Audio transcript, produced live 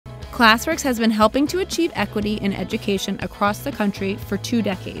Classworks has been helping to achieve equity in education across the country for 2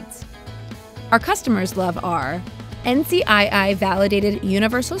 decades. Our customers love our NCII-validated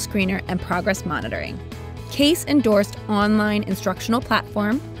universal screener and progress monitoring, CASE-endorsed online instructional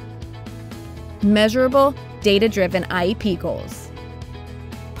platform, measurable, data-driven IEP goals,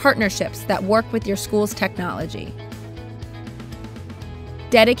 partnerships that work with your school's technology,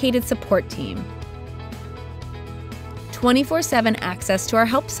 dedicated support team, 24/7 access to our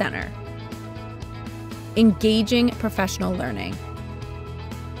help center, engaging professional learning.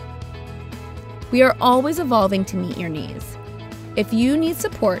 We are always evolving to meet your needs. If you need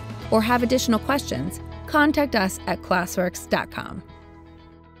support or have additional questions, contact us at classworks.com.